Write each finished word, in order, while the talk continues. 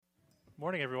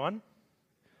Morning, everyone.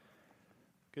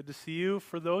 Good to see you.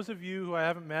 For those of you who I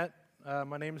haven't met,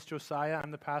 my name is Josiah. I'm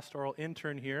the pastoral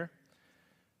intern here.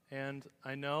 And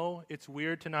I know it's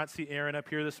weird to not see Aaron up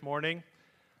here this morning.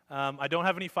 I don't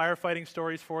have any firefighting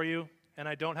stories for you, and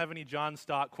I don't have any John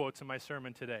Stott quotes in my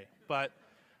sermon today. But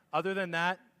other than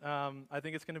that, I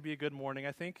think it's going to be a good morning.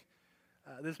 I think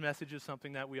this message is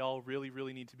something that we all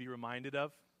really need to be reminded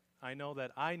of. I know that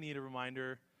I need a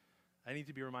reminder. I need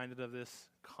to be reminded of this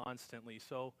constantly.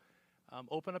 So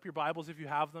open up your Bibles if you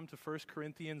have them to 1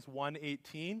 Corinthians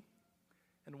 1:18.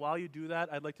 And while you do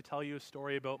that, I'd like to tell you a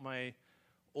story about my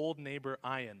old neighbor,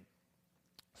 Ian.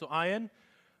 So Ian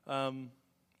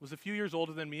was a few years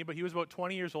older than me, but he was about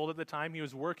 20 years old at the time. He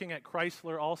was working at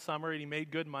Chrysler all summer, and he made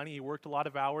good money. He worked a lot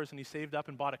of hours, and he saved up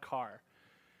and bought a car.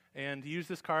 And he used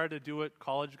this car to do what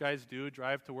college guys do,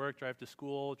 drive to work, drive to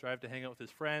school, drive to hang out with his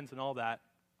friends, and all that.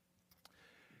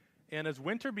 And as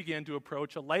winter began to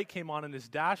approach, a light came on in his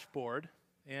dashboard,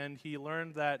 and he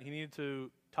learned that he needed to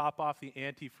top off the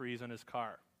antifreeze on his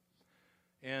car.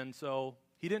 And so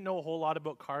he didn't know a whole lot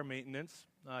about car maintenance.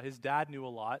 His dad knew a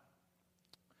lot,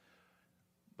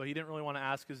 but he didn't really want to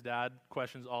ask his dad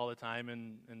questions all the time.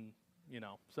 And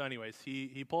so anyways,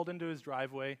 he pulled into his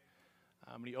driveway,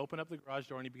 and he opened up the garage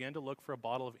door, and he began to look for a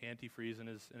bottle of antifreeze in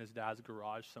his dad's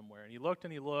garage somewhere. And he looked,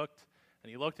 and he looked, and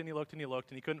he looked, and he looked, and he looked,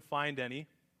 and he couldn't find any.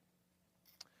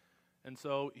 And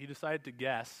so he decided to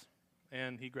guess,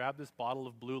 and he grabbed this bottle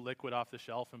of blue liquid off the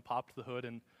shelf and popped the hood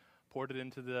and poured it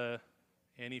into the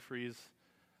antifreeze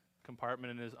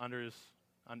compartment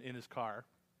in his car,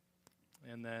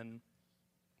 and then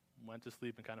went to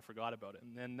sleep and kind of forgot about it.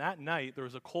 And then that night, there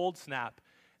was a cold snap,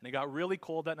 and it got really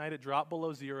cold that night. It dropped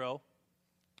below zero.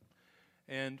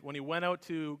 And when he went out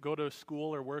to go to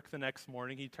school or work the next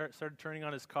morning, he started turning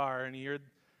on his car, and he heard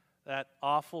that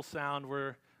awful sound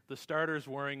where the starter's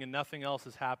whirring and nothing else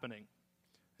is happening.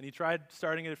 And he tried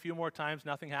starting it a few more times,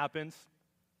 nothing happens.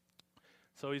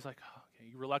 So he's like, okay.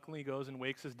 He reluctantly goes and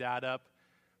wakes his dad up,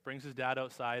 brings his dad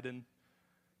outside, and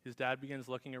his dad begins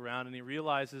looking around, and he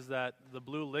realizes that the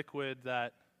blue liquid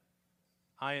that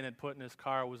Ian had put in his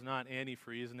car was not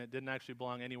antifreeze, and it didn't actually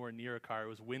belong anywhere near a car. It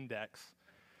was Windex.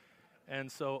 And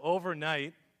so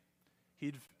overnight,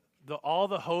 all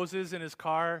the hoses in his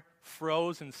car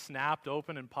froze and snapped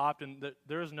open and popped, and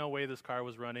there's no way this car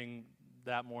was running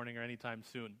that morning or anytime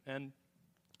soon. And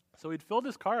so he'd filled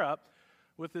his car up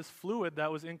with this fluid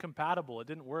that was incompatible. It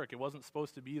didn't work. It wasn't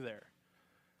supposed to be there.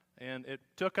 And it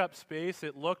took up space.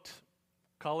 It looked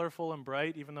colorful and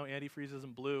bright, even though antifreeze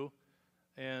isn't blue,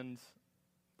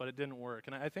 but it didn't work.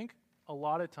 And I think a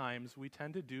lot of times we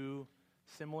tend to do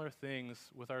similar things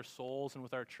with our souls and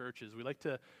with our churches. We like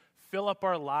to fill up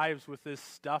our lives with this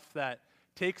stuff that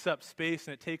takes up space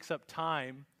and it takes up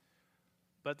time,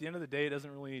 but at the end of the day, it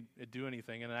doesn't really do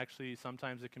anything, and actually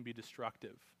sometimes it can be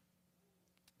destructive.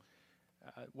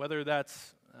 Whether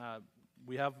that's,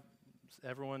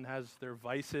 everyone has their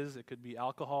vices. It could be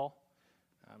alcohol,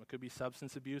 it could be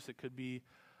substance abuse, it could be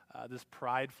this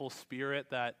prideful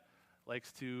spirit that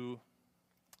likes to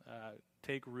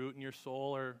take root in your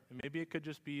soul, or maybe it could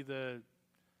just be the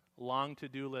long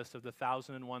to-do list of the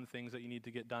 1,001 things that you need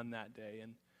to get done that day.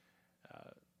 And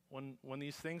when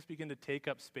these things begin to take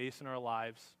up space in our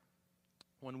lives,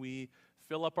 when we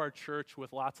fill up our church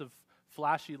with lots of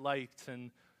flashy lights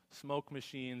and smoke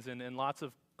machines and lots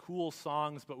of cool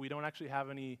songs, but we don't actually have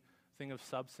anything of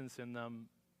substance in them,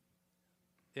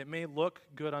 it may look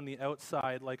good on the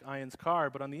outside like Ian's car,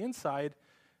 but on the inside,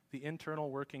 the internal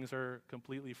workings are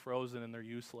completely frozen and they're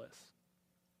useless.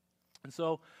 And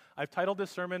so I've titled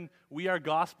this sermon, We Are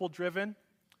Gospel-Driven.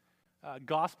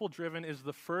 Gospel-driven is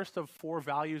the first of 4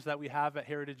 values that we have at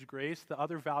Heritage Grace. The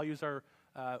other values are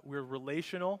we're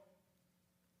relational,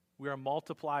 we are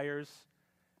multipliers,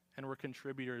 and we're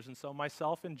contributors. And so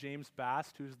myself and James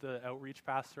Bast, who's the outreach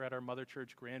pastor at our mother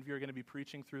church, Grandview, are going to be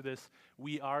preaching through this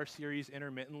We Are series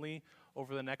intermittently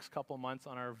over the next couple months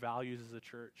on our values as a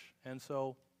church. And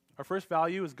so our first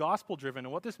value is gospel-driven.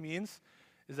 And what this means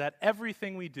is that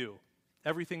everything we do,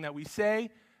 everything that we say,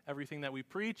 everything that we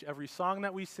preach, every song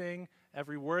that we sing,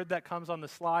 every word that comes on the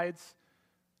slides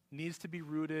needs to be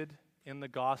rooted in the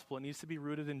gospel. It needs to be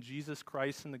rooted in Jesus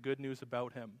Christ and the good news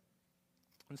about him.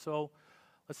 And so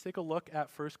let's take a look at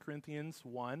 1 Corinthians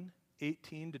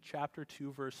 1:18 to chapter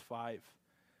 2, verse 5. And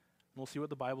we'll see what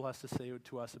the Bible has to say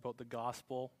to us about the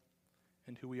gospel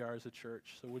and who we are as a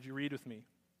church. So would you read with me?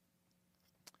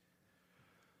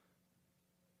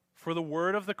 For the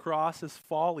word of the cross is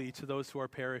folly to those who are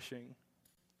perishing,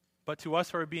 but to us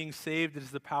who are being saved it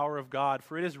is the power of God.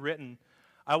 For it is written,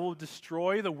 I will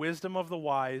destroy the wisdom of the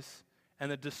wise, and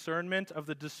the discernment of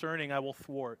the discerning I will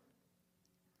thwart.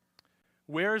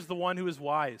 Where is the one who is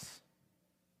wise?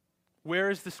 Where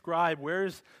is the scribe? Where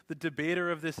is the debater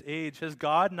of this age? Has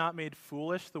God not made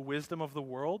foolish the wisdom of the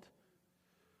world?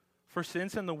 For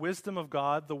since in the wisdom of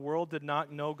God, the world did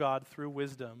not know God through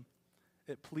wisdom,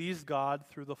 it pleased God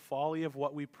through the folly of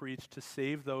what we preach to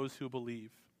save those who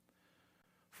believe.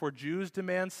 For Jews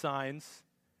demand signs,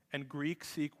 and Greeks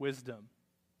seek wisdom.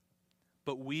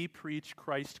 But we preach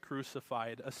Christ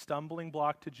crucified, a stumbling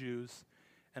block to Jews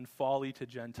and folly to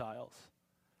Gentiles.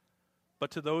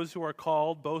 But to those who are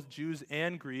called, both Jews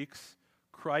and Greeks,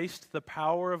 Christ, the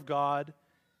power of God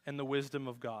and the wisdom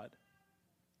of God.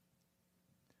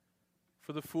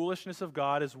 For the foolishness of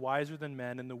God is wiser than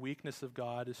men, and the weakness of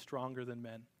God is stronger than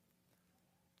men.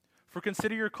 For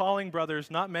consider your calling, brothers.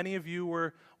 Not many of you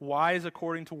were wise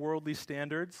according to worldly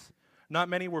standards. Not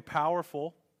many were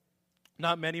powerful.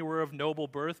 Not many were of noble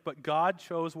birth. But God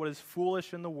chose what is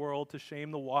foolish in the world to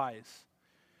shame the wise.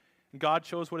 And God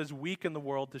chose what is weak in the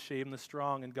world to shame the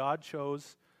strong. And God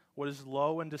chose what is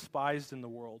low and despised in the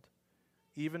world,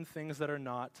 even things that are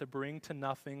not, to bring to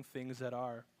nothing things that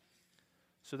are,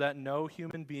 so that no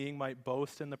human being might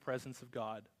boast in the presence of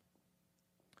God.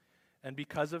 And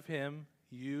because of him,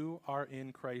 you are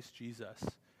in Christ Jesus,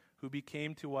 who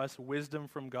became to us wisdom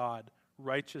from God,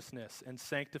 righteousness and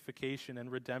sanctification and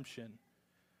redemption,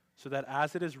 so that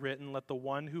as it is written, let the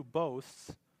one who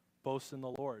boasts, boast in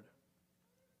the Lord.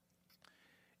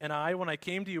 And I, when I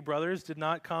came to you, brothers, did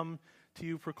not come to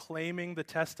you proclaiming the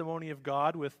testimony of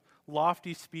God with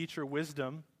lofty speech or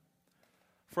wisdom,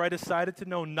 for I decided to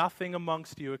know nothing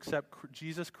amongst you except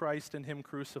Jesus Christ and him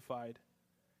crucified.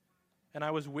 And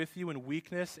I was with you in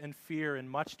weakness and fear and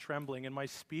much trembling, and my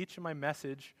speech and my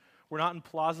message were not in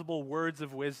plausible words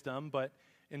of wisdom, but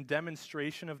in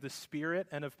demonstration of the Spirit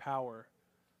and of power,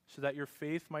 so that your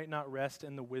faith might not rest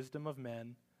in the wisdom of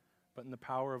men, but in the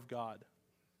power of God.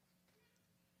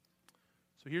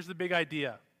 So here's the big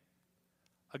idea.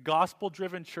 A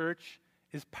gospel-driven church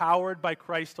is powered by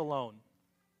Christ alone.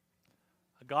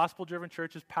 A gospel-driven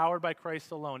church is powered by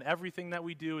Christ alone. Everything that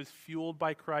we do is fueled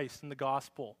by Christ and the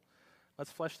gospel.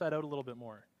 Let's flesh that out a little bit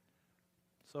more.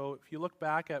 So if you look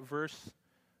back at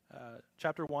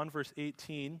chapter 1, verse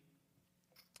 18,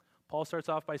 Paul starts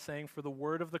off by saying, "For the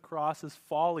word of the cross is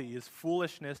folly, is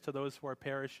foolishness to those who are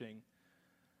perishing.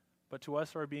 But to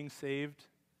us who are being saved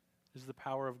is the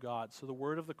power of God." So the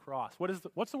word of the cross.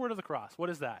 What's the word of the cross? What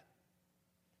is that?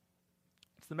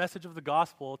 It's the message of the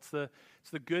gospel. It's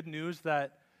the good news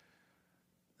that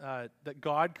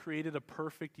God created a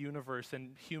perfect universe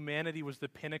and humanity was the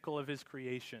pinnacle of his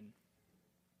creation.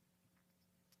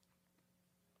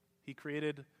 He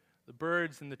created the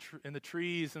birds and the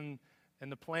trees and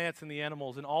the plants and the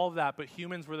animals and all of that, but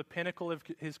humans were the pinnacle of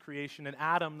his creation. And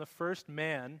Adam, the first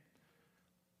man,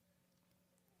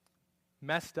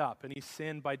 messed up and he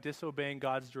sinned by disobeying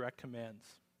God's direct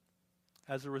commands.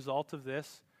 As a result of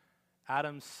this,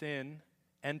 Adam's sin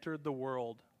entered the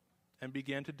world and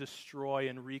began to destroy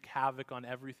and wreak havoc on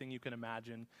everything you can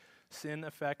imagine. Sin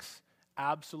affects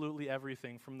absolutely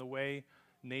everything, from the way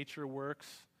nature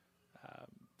works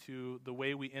to the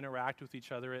way we interact with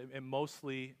each other. And most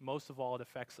of all, it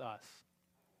affects us,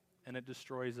 and it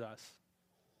destroys us.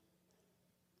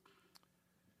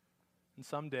 And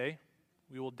someday,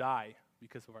 we will die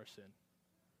because of our sin.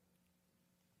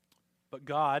 But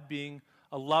God, being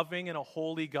a loving and a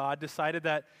holy God, decided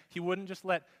that he wouldn't just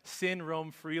let sin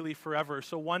roam freely forever.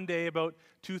 So one day, about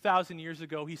 2,000 years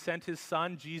ago, he sent his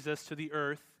son, Jesus, to the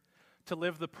earth to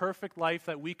live the perfect life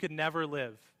that we could never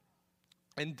live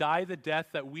and die the death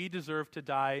that we deserve to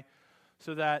die,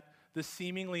 so that the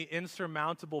seemingly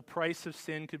insurmountable price of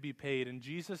sin could be paid. And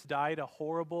Jesus died a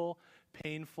horrible,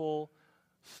 painful,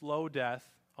 slow death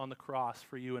on the cross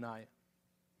for you and I.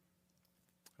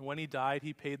 And when he died,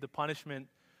 he paid the punishment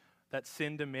that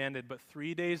sin demanded. But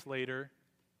 3 days later,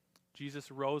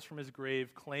 Jesus rose from his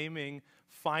grave, claiming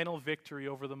final victory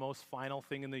over the most final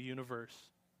thing in the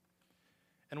universe.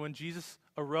 And when Jesus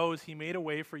arose, he made a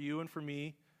way for you and for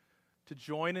me to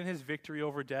join in his victory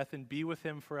over death and be with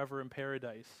him forever in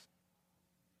paradise.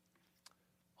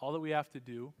 All that we have to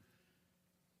do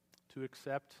to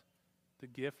accept the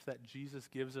gift that Jesus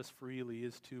gives us freely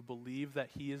is to believe that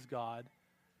he is God,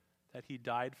 that he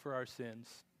died for our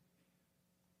sins.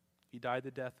 He died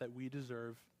the death that we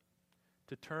deserve,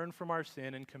 to turn from our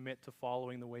sin and commit to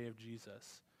following the way of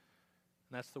Jesus.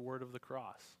 And that's the word of the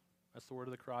cross. That's the word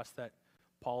of the cross that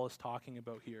Paul is talking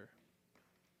about here.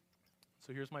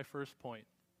 So here's my first point.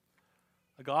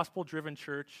 A gospel-driven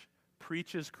church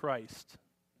preaches Christ.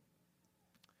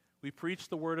 We preach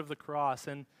the word of the cross.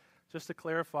 And just to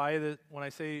clarify, that when I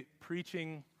say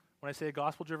preaching, when I say a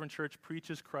gospel-driven church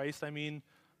preaches Christ, I mean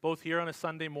both here on a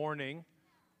Sunday morning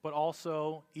but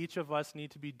also each of us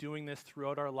need to be doing this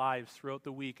throughout our lives, throughout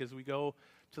the week, as we go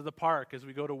to the park, as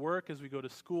we go to work, as we go to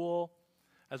school,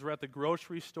 as we're at the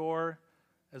grocery store,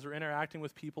 as we're interacting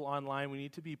with people online. We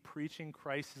need to be preaching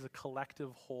Christ as a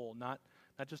collective whole, not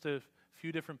just a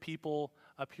few different people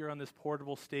up here on this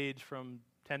portable stage from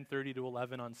 10:30 to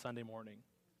 11 on Sunday morning.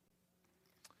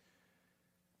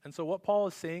 And so what Paul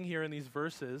is saying here in these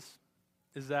verses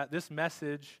is that this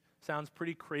message sounds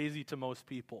pretty crazy to most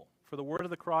people. For the word of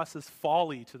the cross is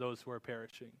folly to those who are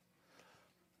perishing.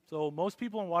 So most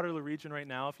people in Waterloo region right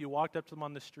now, if you walked up to them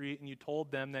on the street and you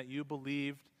told them that you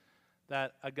believed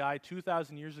that a guy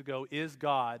 2,000 years ago is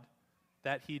God,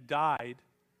 that he died,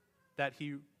 that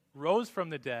he rose from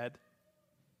the dead,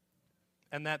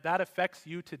 and that affects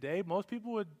you today, most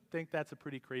people would think that's a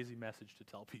pretty crazy message to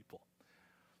tell people.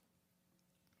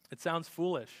 It sounds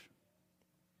foolish.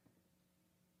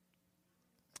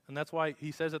 And that's why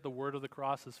he says that the word of the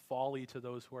cross is folly to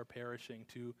those who are perishing.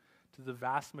 To the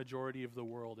vast majority of the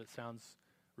world, it sounds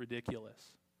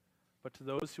ridiculous. But to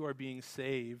those who are being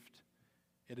saved,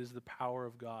 it is the power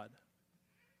of God.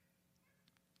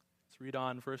 Let's read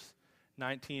on, verse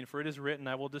 19. For it is written,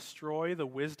 I will destroy the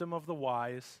wisdom of the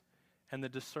wise, and the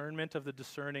discernment of the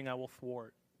discerning I will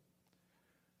thwart.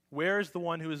 Where is the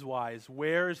one who is wise?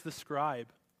 Where is the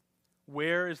scribe?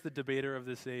 Where is the debater of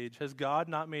this age? Has God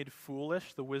not made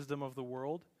foolish the wisdom of the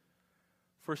world?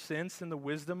 For since in the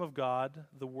wisdom of God,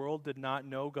 the world did not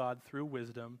know God through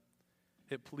wisdom,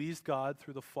 it pleased God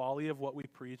through the folly of what we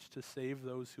preach to save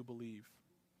those who believe.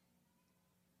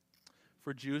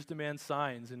 For Jews demand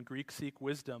signs and Greeks seek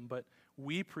wisdom, but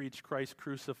we preach Christ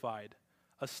crucified,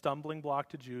 a stumbling block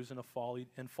to Jews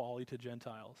and folly to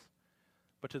Gentiles.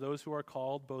 But to those who are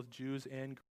called, both Jews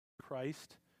and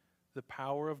Christ, the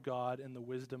power of God and the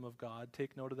wisdom of God.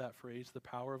 Take note of that phrase, the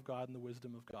power of God and the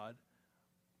wisdom of God.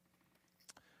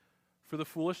 For the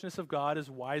foolishness of God is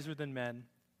wiser than men,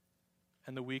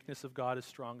 and the weakness of God is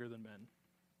stronger than men.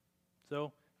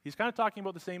 So he's kind of talking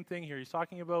about the same thing here. He's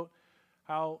talking about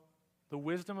how the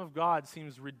wisdom of God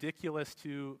seems ridiculous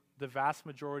to the vast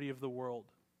majority of the world.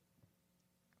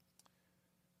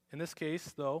 In this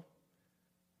case, though,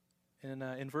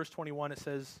 in verse 21 it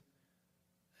says,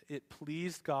 it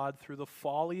pleased God through the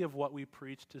folly of what we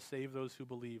preach to save those who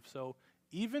believe. So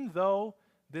even though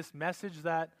this message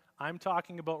that I'm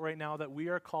talking about right now, that we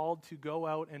are called to go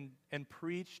out and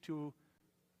preach to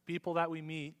people that we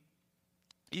meet,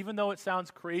 even though it sounds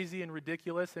crazy and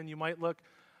ridiculous and you might look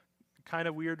kind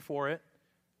of weird for it,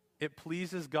 it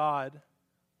pleases God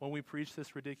when we preach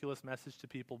this ridiculous message to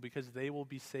people because they will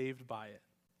be saved by it.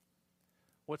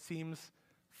 What seems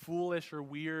foolish or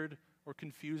weird or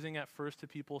confusing at first to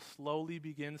people slowly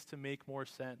begins to make more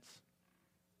sense.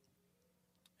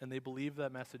 And they believe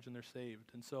that message and they're saved.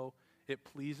 And so it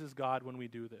pleases God when we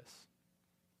do this.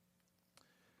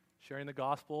 Sharing the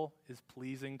gospel is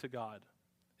pleasing to God.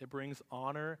 It brings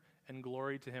honor and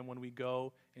glory to Him when we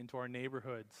go into our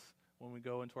neighborhoods, when we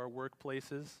go into our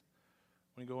workplaces,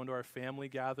 when we go into our family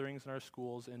gatherings and our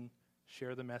schools and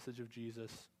share the message of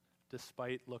Jesus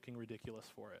despite looking ridiculous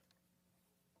for it.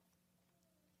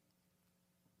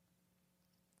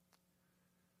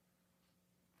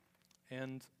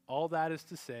 And all that is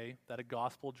to say that a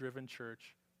gospel-driven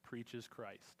church preaches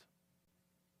Christ.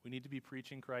 We need to be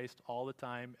preaching Christ all the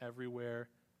time, everywhere,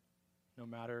 no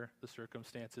matter the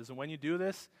circumstances. And when you do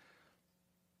this,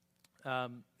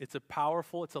 it's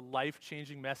a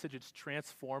life-changing message. It's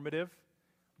transformative,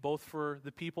 both for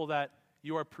the people that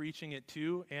you are preaching it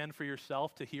to and for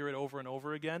yourself to hear it over and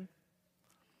over again.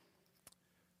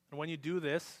 And when you do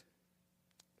this,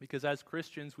 because as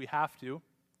Christians we have to,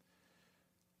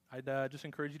 I'd just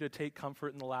encourage you to take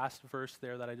comfort in the last verse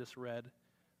there that I just read,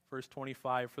 verse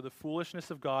 25. For the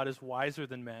foolishness of God is wiser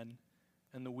than men,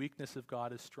 and the weakness of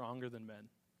God is stronger than men.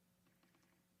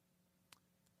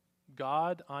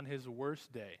 God on His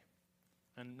worst day,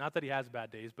 and not that He has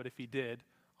bad days, but if He did,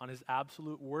 on His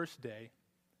absolute worst day,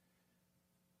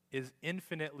 is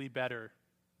infinitely better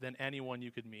than anyone you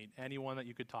could meet, anyone that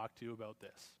you could talk to about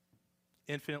this.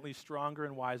 Infinitely stronger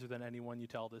and wiser than anyone you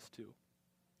tell this to.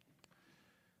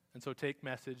 And so take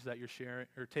message that you're sharing,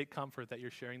 or take comfort that you're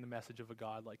sharing the message of a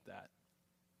God like that.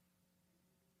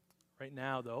 Right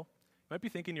now, though, you might be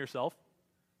thinking to yourself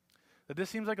that this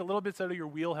seems like a little bit out of your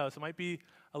wheelhouse. It might be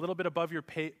a little bit above your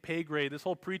pay grade. This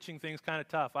whole preaching thing's kind of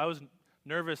tough. I was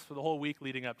nervous for the whole week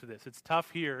leading up to this. It's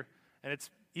tough here, and it's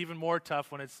even more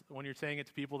tough when you're saying it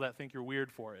to people that think you're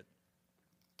weird for it.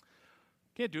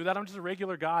 Can't do that. I'm just a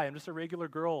regular guy. I'm just a regular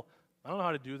girl. I don't know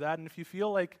how to do that. And if you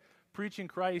feel like preaching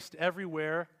Christ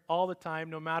everywhere, all the time,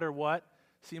 no matter what,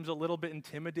 seems a little bit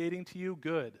intimidating to you,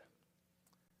 good.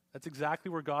 That's exactly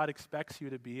where God expects you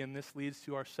to be, and this leads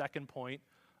to our second point.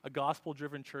 A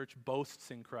gospel-driven church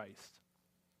boasts in Christ.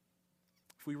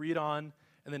 If we read on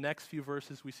in the next few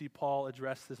verses, we see Paul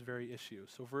address this very issue.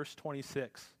 So verse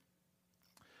 26.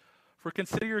 For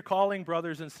consider your calling,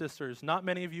 brothers and sisters. Not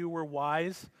many of you were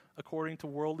wise according to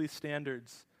worldly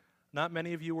standards. Not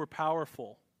many of you were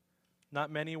powerful.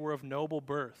 Not many were of noble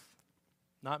birth.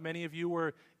 Not many of you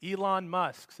were Elon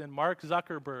Musks and Mark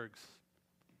Zuckerbergs.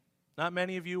 Not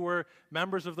many of you were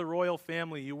members of the royal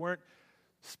family. You weren't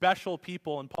special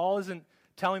people. And Paul isn't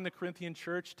telling the Corinthian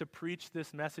church to preach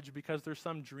this message because there's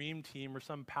some dream team or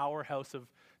some powerhouse of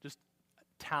just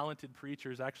talented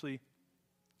preachers. Actually,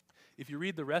 if you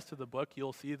read the rest of the book,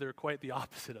 you'll see they're quite the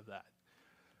opposite of that.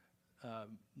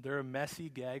 They're a messy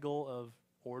gaggle of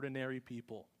ordinary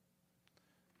people.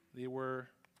 They were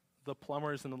the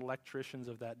plumbers and the electricians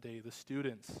of that day, the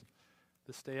students,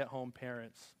 the stay-at-home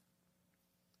parents,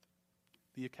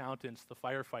 the accountants, the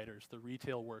firefighters, the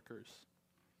retail workers.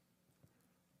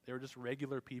 They were just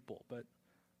regular people. But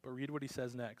read what he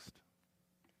says next.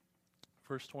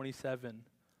 Verse 27,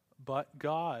 but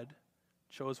God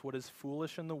chose what is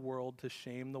foolish in the world to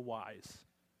shame the wise.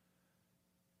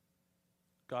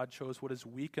 God chose what is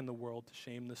weak in the world to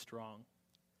shame the strong.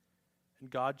 And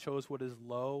God chose what is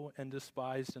low and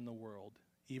despised in the world,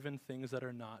 even things that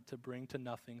are not, to bring to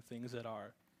nothing things that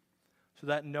are, so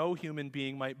that no human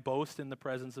being might boast in the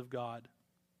presence of God.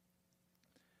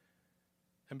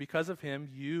 And because of him,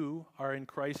 you are in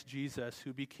Christ Jesus,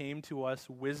 who became to us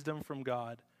wisdom from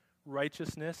God,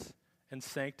 righteousness and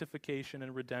sanctification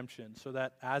and redemption, so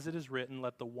that, as it is written,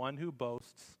 let the one who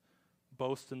boasts,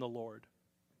 boast in the Lord.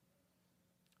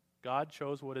 God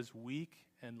chose what is weak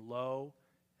and low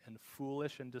and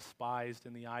foolish and despised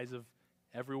in the eyes of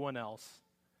everyone else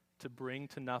to bring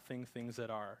to nothing things that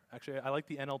are. Actually, I like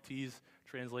the NLT's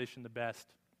translation the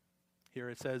best. Here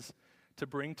it says, to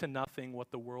bring to nothing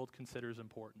what the world considers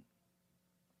important.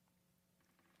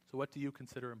 So what do you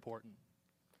consider important?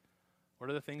 What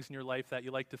are the things in your life that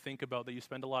you like to think about, that you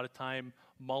spend a lot of time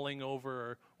mulling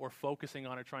over or focusing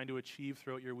on or trying to achieve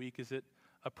throughout your week? Is it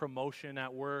a promotion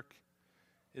at work?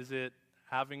 Is it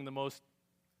having the most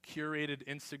curated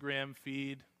Instagram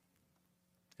feed?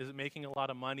 Is it making a lot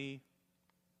of money?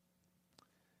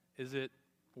 Is it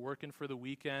working for the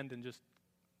weekend and just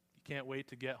you can't wait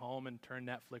to get home and turn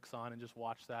Netflix on and just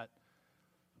watch that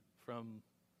from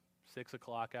 6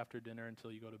 o'clock after dinner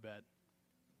until you go to bed?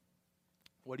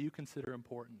 What do you consider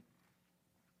important?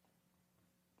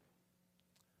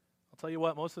 I'll tell you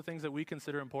what, most of the things that we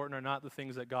consider important are not the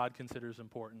things that God considers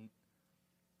important.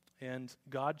 And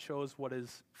God chose what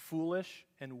is foolish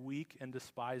and weak and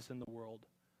despised in the world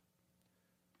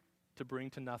to bring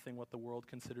to nothing what the world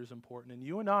considers important. And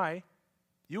you and I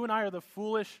are the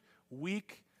foolish,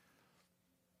 weak,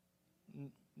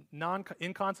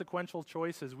 inconsequential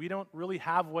choices. We don't really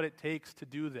have what it takes to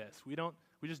do this. We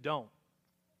just don't.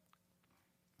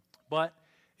 But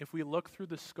if we look through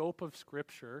the scope of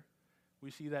Scripture, we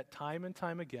see that time and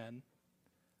time again,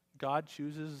 God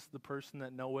chooses the person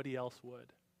that nobody else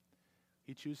would.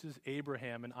 He chooses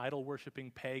Abraham, an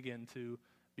idol-worshiping pagan, to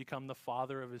become the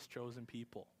father of his chosen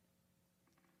people.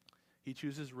 He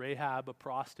chooses Rahab, a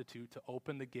prostitute, to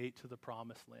open the gate to the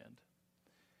promised land.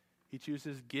 He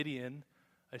chooses Gideon,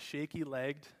 a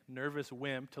shaky-legged, nervous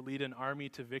wimp, to lead an army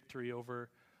to victory over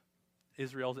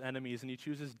Israel's enemies. And he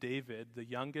chooses David, the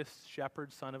youngest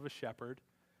shepherd, son of a shepherd,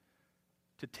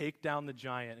 to take down the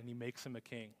giant, and he makes him a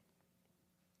king.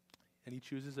 And he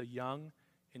chooses a young,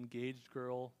 engaged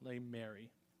girl named Mary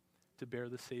to bear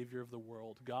the Savior of the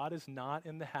world. God is not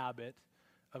in the habit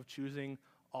of choosing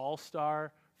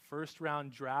all-star,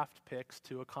 first-round draft picks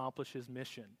to accomplish his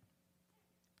mission.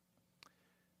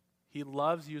 He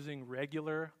loves using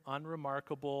regular,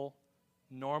 unremarkable,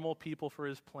 normal people for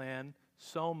his plan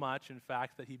so much, in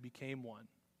fact, that he became one.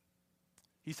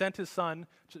 He sent his son,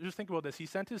 just think about this, he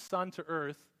sent his son to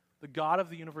earth, the God of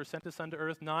the universe sent his son to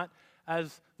earth, not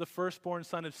as the firstborn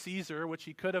son of Caesar, which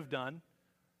he could have done,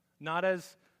 not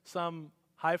as some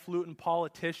highfalutin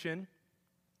politician,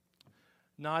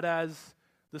 not as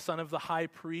the son of the high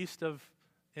priest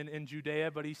in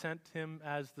Judea, but he sent him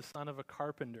as the son of a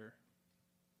carpenter.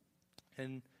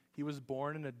 And he was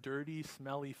born in a dirty,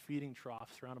 smelly feeding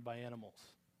trough surrounded by animals.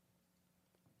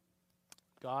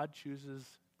 God chooses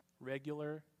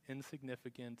regular,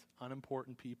 insignificant,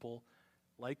 unimportant people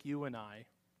like you and I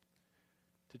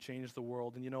to change the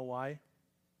world. And you know why?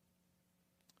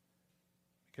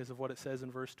 Because of what it says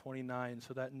in verse 29,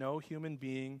 so that no human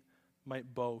being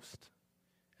might boast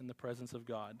in the presence of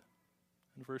God.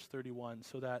 In verse 31,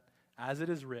 so that, as it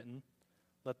is written,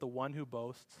 let the one who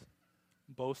boasts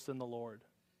boast in the Lord.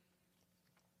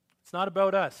 It's not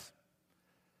about us.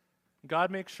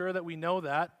 God makes sure that we know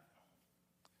that,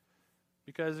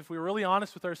 because if we're really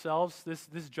honest with ourselves,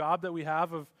 this job that we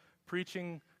have of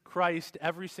preaching Christ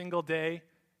every single day,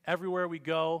 everywhere we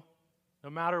go, no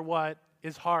matter what,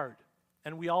 is hard.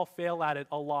 And we all fail at it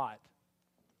a lot.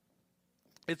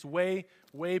 It's way,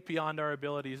 way beyond our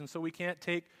abilities. And so we can't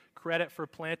take credit for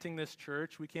planting this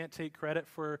church. We can't take credit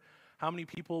for how many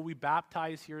people we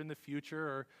baptize here in the future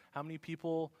or how many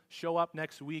people show up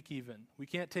next week even. We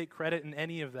can't take credit in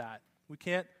any of that. We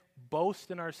can't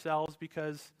boast in ourselves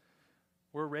because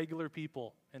we're regular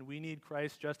people and we need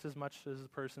Christ just as much as the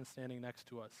person standing next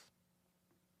to us.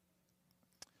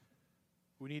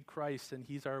 We need Christ, and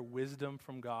he's our wisdom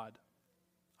from God,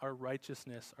 our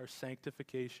righteousness, our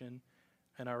sanctification,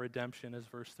 and our redemption, as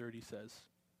verse 30 says.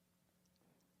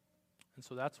 And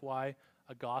so that's why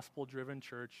a gospel-driven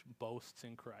church boasts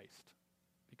in Christ,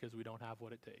 because we don't have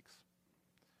what it takes.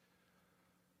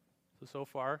 So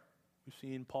far, we've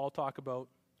seen Paul talk about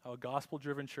how a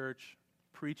gospel-driven church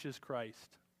preaches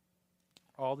Christ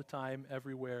all the time,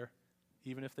 everywhere,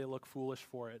 even if they look foolish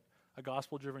for it. A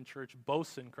gospel-driven church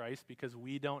boasts in Christ because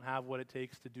we don't have what it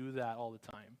takes to do that all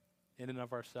the time, in and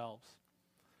of ourselves.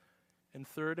 And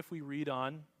third, if we read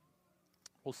on,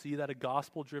 we'll see that a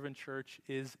gospel-driven church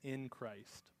is in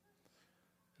Christ.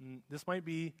 And this might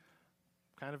be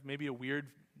kind of maybe a weird,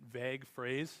 vague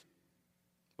phrase,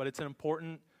 but it's an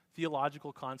important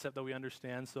theological concept that we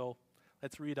understand. So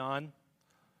let's read on.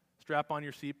 Strap on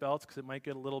your seatbelts because it might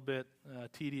get a little bit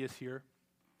tedious here.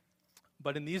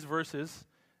 But in these verses,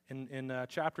 in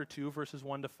chapter 2, verses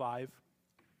 1 to 5,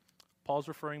 Paul's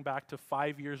referring back to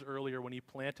 5 years earlier when he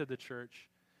planted the church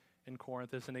in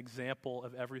Corinth as an example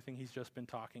of everything he's just been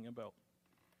talking about.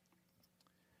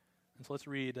 And so let's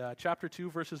read chapter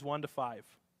 2, verses 1 to 5.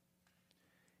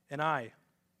 And I,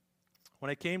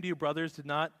 when I came to you, brothers, did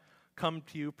not come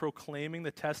to you proclaiming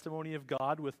the testimony of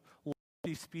God with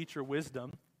lofty speech or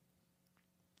wisdom,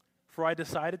 for I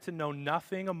decided to know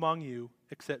nothing among you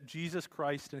except Jesus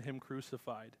Christ and him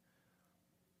crucified.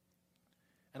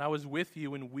 And I was with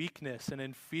you in weakness and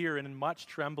in fear and in much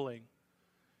trembling.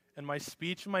 And my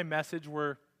speech and my message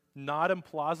were not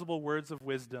implausible words of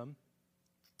wisdom,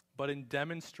 but in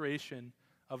demonstration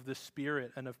of the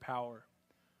Spirit and of power,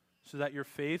 so that your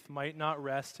faith might not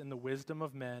rest in the wisdom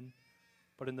of men,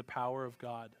 but in the power of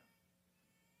God.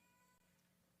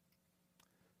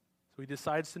 So he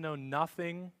decides to know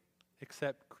nothing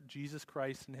except Jesus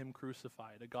Christ and him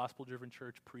crucified. A gospel-driven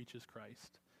church preaches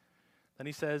Christ. Then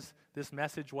he says this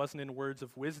message wasn't in words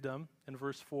of wisdom in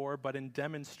verse 4, but in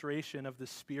demonstration of the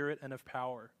Spirit and of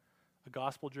power. A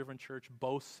gospel-driven church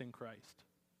boasts in Christ.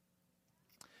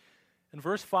 And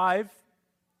verse 5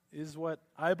 is what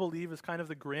I believe is kind of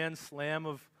the grand slam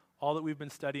of all that we've been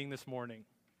studying this morning.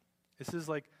 This is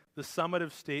like the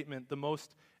summative statement, the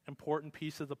most important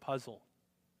piece of the puzzle.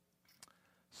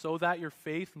 So that your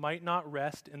faith might not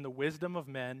rest in the wisdom of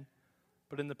men,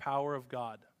 but in the power of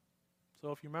God.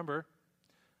 So if you remember,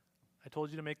 I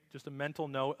told you to make just a mental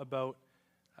note about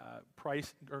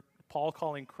Paul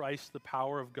calling Christ the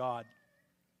power of God.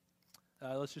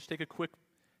 Let's just take a quick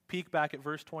peek back at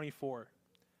verse 24.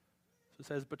 So it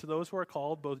says, but to those who are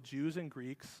called, both Jews and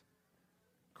Greeks,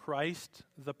 Christ,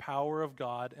 the power of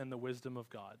God and the wisdom of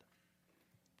God.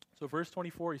 So verse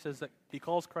 24, he says that he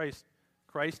calls Christ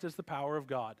is the power of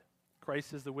God.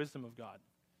 Christ is the wisdom of God.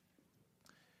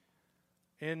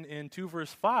 In 2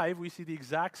 verse 5, we see the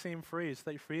exact same phrase,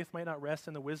 that your faith might not rest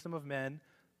in the wisdom of men,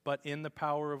 but in the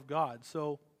power of God.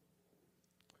 So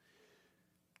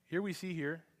here we see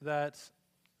here that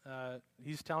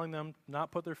he's telling them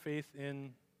not put their faith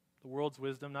in the world's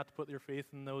wisdom, not to put their faith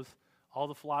in all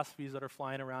the philosophies that are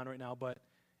flying around right now, but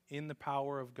in the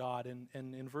power of God. And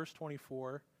in verse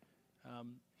 24,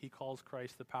 he calls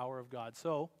Christ the power of God.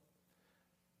 So,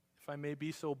 if I may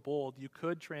be so bold, you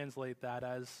could translate that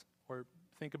as, or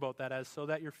think about that as, so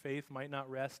that your faith might not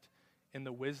rest in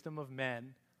the wisdom of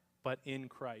men, but in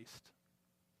Christ.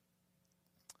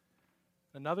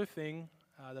 Another thing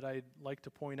that I'd like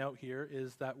to point out here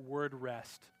is that word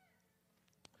rest.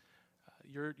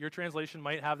 Your translation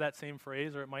might have that same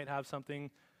phrase, or it might have something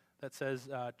that says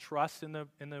trust in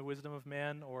the wisdom of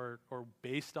man, or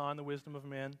based on the wisdom of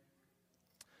man.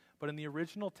 But in the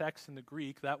original text in the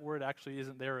Greek, that word actually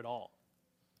isn't there at all.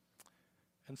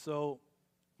 And so,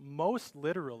 most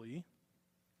literally,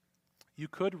 you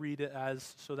could read it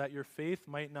as, so that your faith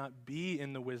might not be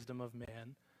in the wisdom of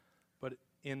man, but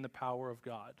in the power of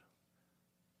God.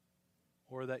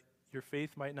 Or that your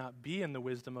faith might not be in the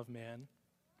wisdom of man,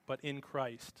 but in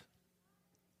Christ.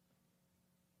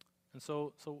 And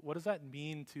so what does that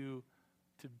mean to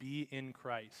be in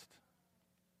Christ?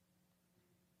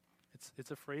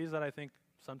 It's a phrase that I think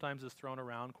sometimes is thrown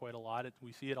around quite a lot.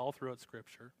 We see it all throughout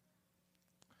Scripture.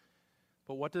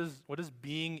 But what does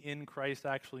being in Christ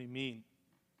actually mean?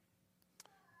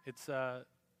 It's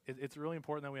really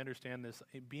important that we understand this.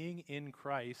 Being in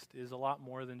Christ is a lot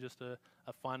more than just a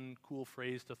fun, cool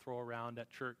phrase to throw around at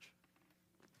church.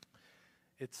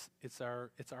 It's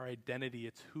our identity.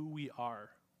 It's who we are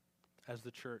as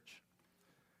the church.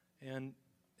 And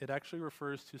it actually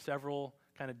refers to several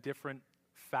kind of different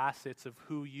facets of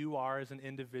who you are as an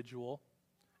individual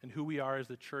and who we are as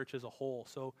the church as a whole.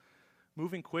 So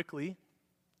moving quickly,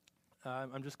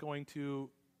 I'm just going to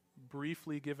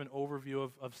briefly give an overview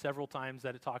of several times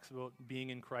that it talks about being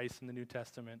in Christ in the New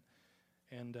Testament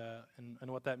and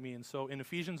what that means. So in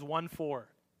Ephesians 1:4, it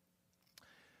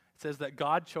says that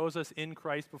God chose us in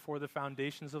Christ before the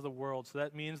foundations of the world. So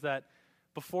that means that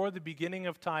before the beginning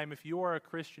of time, if you are a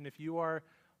Christian, if you are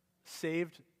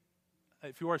saved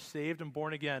and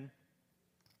born again,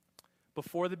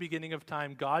 before the beginning of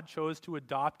time, God chose to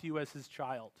adopt you as his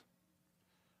child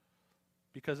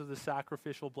because of the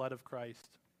sacrificial blood of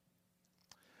Christ.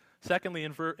 Secondly,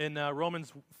 in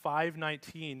Romans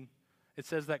 5:19, it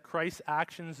says that Christ's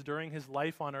actions during his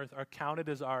life on earth are counted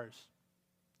as ours.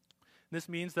 This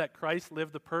means that Christ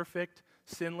lived the perfect,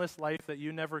 sinless life that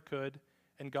you never could,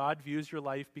 and God views your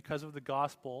life because of the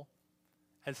gospel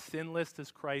as sinless as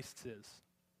Christ's is.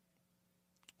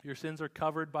 Your sins are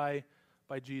covered by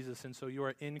Jesus, and so you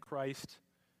are in Christ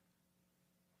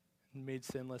and made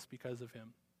sinless because of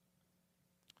him.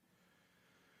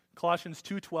 Colossians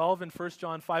 2:12 and 1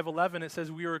 John 5:11, it says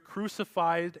we are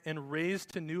crucified and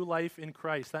raised to new life in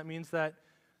Christ. That means that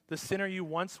the sinner you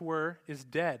once were is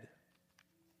dead,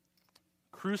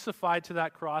 crucified to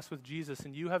that cross with Jesus,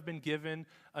 and you have been given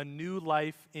a new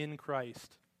life in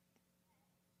Christ.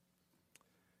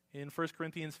 In 1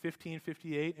 Corinthians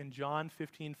 15:58 and John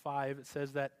 15:5, it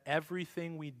says that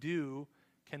everything we do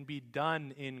can be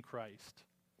done in Christ.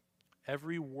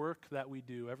 Every work that we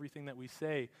do, everything that we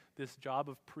say, this job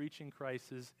of preaching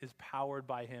Christ is powered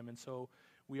by him. And so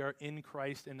we are in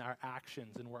Christ in our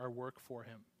actions and our work for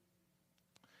him.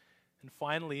 And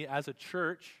finally, as a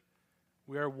church,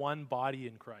 we are one body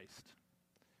in Christ.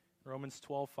 Romans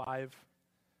 12:5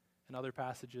 and other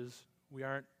passages, we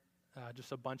aren't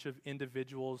just a bunch of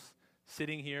individuals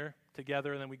sitting here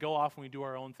together and then we go off and we do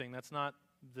our own thing. That's not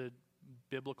the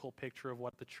biblical picture of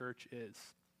what the church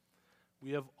is.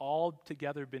 We have all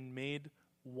together been made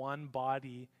one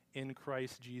body in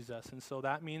Christ Jesus. And so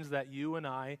that means that you and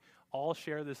I all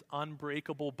share this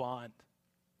unbreakable bond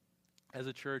as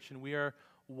a church, and we are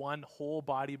one whole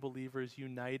body believers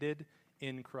united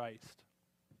in Christ.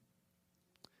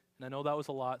 And I know that was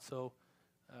a lot, so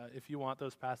if you want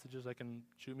those passages, I can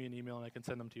shoot me an email and I can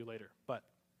send them to you later. But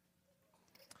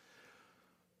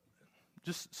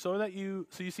just so you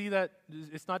see that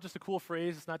it's not just a cool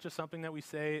phrase, it's not just something that we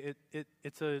say,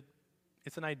 it's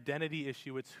an identity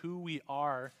issue. It's who we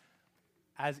are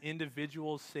as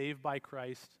individuals saved by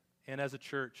Christ and as a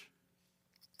church.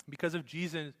 Because of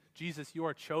Jesus, you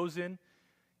are chosen,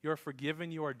 you are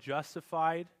forgiven, you are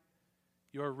justified,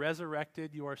 you are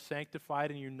resurrected, you are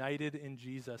sanctified and united in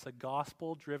Jesus. A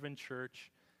gospel-driven church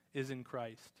is in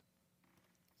Christ.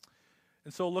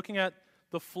 And so looking at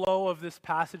the flow of this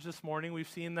passage this morning, we've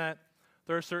seen that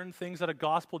there are certain things that a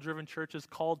gospel-driven church is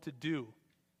called to do.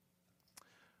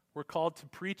 We're called to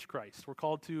preach Christ. We're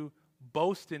called to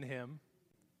boast in him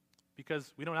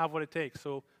because we don't have what it takes.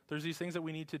 So there's these things that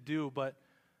we need to do, but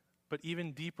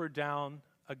even deeper down,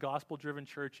 a gospel-driven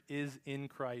church is in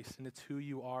Christ, and it's who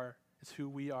you are. It's who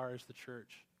we are as the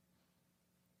church.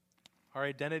 Our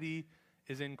identity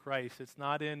is in Christ. It's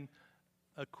not in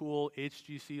a cool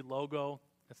HGC logo.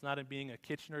 It's not in being a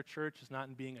Kitchener church. It's not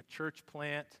in being a church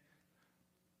plant.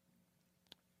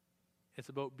 It's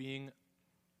about being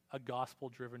a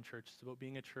gospel-driven church. It's about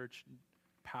being a church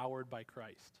powered by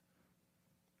Christ.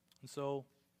 And so,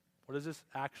 what does this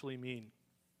actually mean?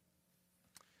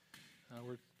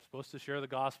 We're supposed to share the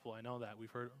gospel. I know that. We've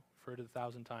heard it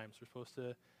 1,000 times. We're supposed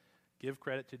to give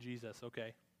credit to Jesus.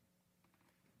 Okay.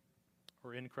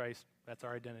 We're in Christ. That's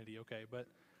our identity. Okay. But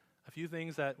a few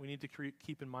things that we need to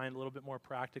keep in mind a little bit more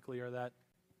practically are that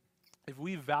if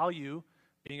we value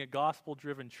being a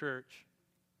gospel-driven church,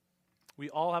 we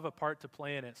all have a part to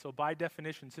play in it. So by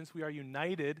definition, since we are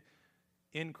united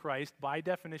in Christ, by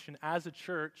definition, as a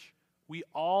church, we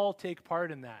all take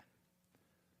part in that.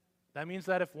 That means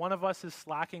that if one of us is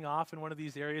slacking off in one of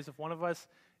these areas, if one of us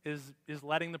is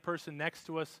letting the person next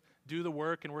to us do the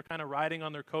work and we're kind of riding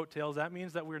on their coattails, that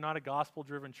means that we're not a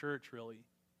gospel-driven church, really.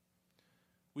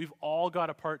 We've all got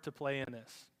a part to play in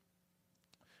this.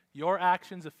 Your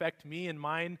actions affect me and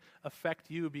mine affect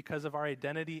you because of our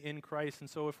identity in Christ. And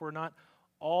so if we're not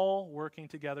all working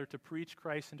together to preach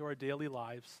Christ into our daily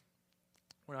lives,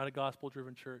 we're not a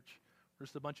gospel-driven church. We're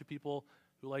just a bunch of people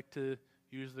who like to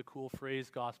use the cool phrase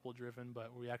gospel-driven,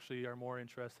 but we actually are more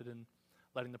interested in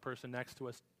letting the person next to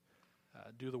us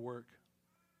do the work.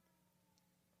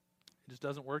 It just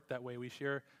doesn't work that way. We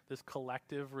share this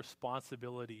collective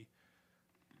responsibility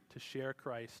to share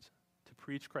Christ, to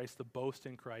preach Christ, to boast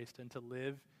in Christ, and to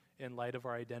live in light of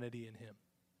our identity in Him.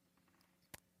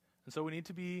 And so we need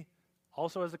to be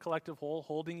also as a collective whole,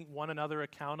 holding one another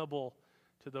accountable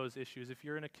to those issues. If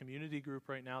you're in a community group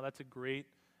right now, that's a great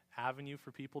avenue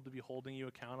for people to be holding you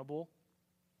accountable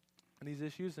in these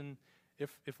issues. And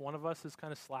if one of us is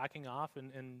kind of slacking off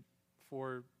and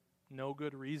for no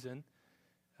good reason,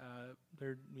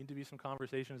 there need to be some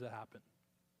conversations that happen.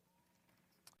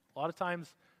 A lot of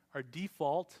times our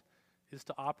default is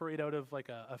to operate out of like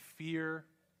a fear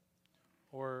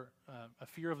or a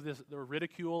fear of the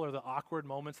ridicule or the awkward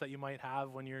moments that you might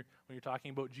have when you're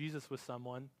talking about Jesus with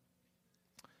someone.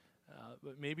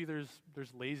 But maybe there's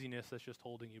laziness that's just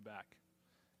holding you back.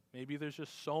 Maybe there's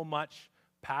just so much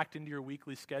packed into your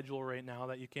weekly schedule right now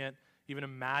that you can't even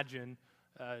imagine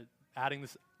adding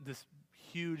this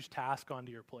huge task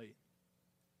onto your plate.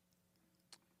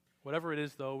 Whatever it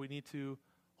is, though, we need to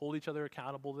hold each other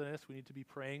accountable to this. We need to be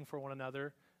praying for one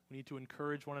another. We need to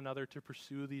encourage one another to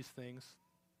pursue these things,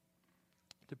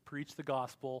 to preach the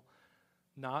gospel,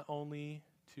 not only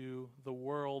to the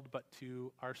world, but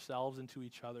to ourselves and to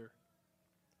each other.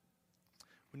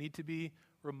 We need to be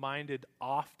reminded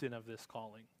often of this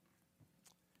calling.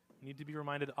 We need to be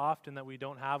reminded often that we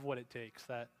don't have what it takes,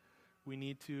 that we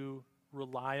need to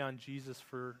rely on Jesus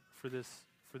for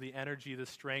the energy, the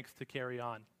strength to carry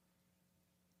on.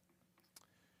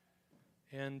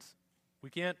 And we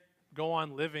can't go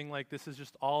on living like this is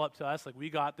just all up to us, like we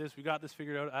got this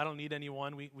figured out, I don't need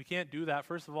anyone. We can't do that.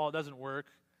 First of all, it doesn't work.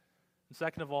 And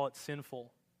second of all, it's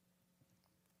sinful.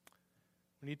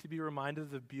 We need to be reminded of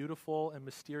the beautiful and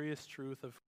mysterious truth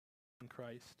of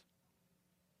Christ.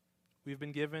 We've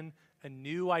been given a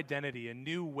new identity, a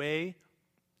new way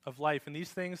of life. And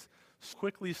these things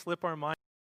quickly slip our mind.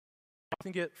 We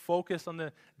often get focused on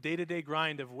the day-to-day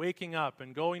grind of waking up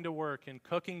and going to work and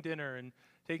cooking dinner and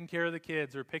taking care of the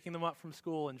kids or picking them up from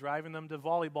school and driving them to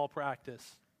volleyball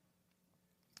practice.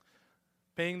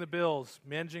 Paying the bills,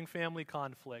 managing family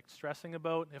conflict, stressing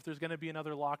about if there's going to be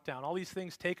another lockdown. All these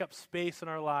things take up space in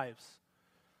our lives.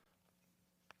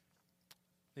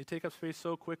 They take up space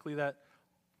so quickly that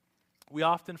we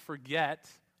often forget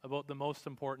about the most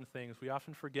important things. We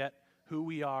often forget who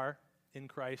we are in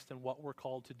Christ and what we're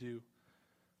called to do,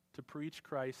 to preach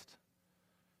Christ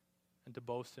and to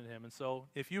boast in Him. And so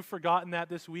if you've forgotten that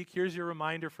this week, here's your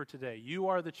reminder for today. You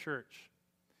are the church.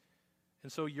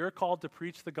 And so you're called to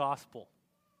preach the gospel.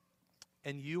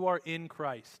 And you are in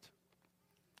Christ.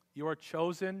 You are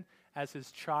chosen as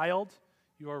His child.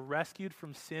 You are rescued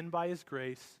from sin by His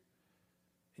grace.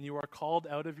 And you are called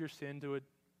out of your sin to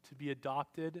be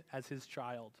adopted as His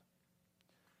child.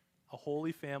 A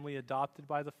holy family adopted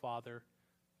by the Father,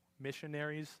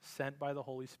 missionaries sent by the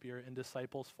Holy Spirit, and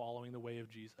disciples following the way of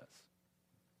Jesus.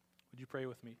 Would you pray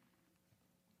with me?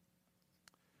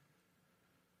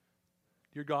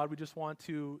 Dear God, we just want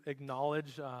to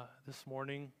acknowledge this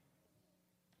morning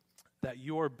that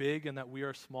you are big and that we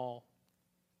are small.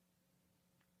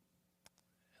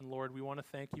 And Lord, we want to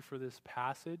thank you for this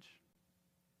passage,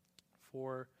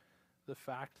 for the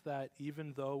fact that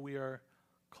even though we are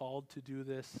called to do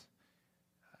this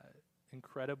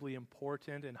incredibly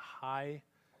important and high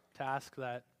task,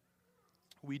 that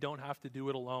we don't have to do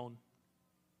it alone.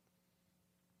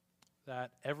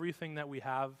 That everything that we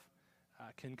have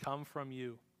can come from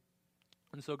you.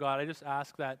 And so God, I just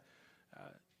ask that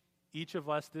each of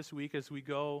us this week, as we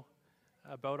go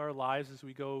about our lives, as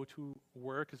we go to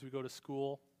work, as we go to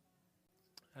school,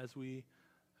 as we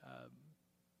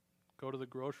go to the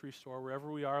grocery store,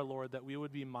 wherever we are, Lord, that we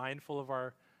would be mindful of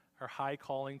our high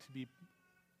calling to be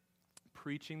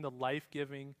preaching the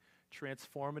life-giving,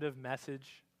 transformative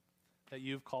message that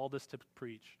you've called us to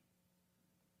preach.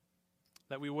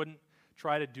 That we wouldn't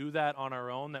try to do that on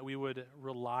our own, that we would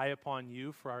rely upon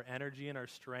you for our energy and our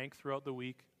strength throughout the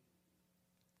week,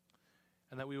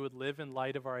 and that we would live in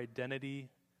light of our identity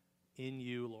in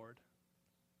you, Lord.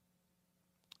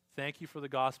 Thank you for the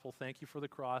gospel, thank you for the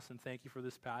cross, and thank you for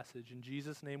this passage. In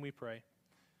Jesus' name we pray.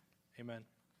 Amen.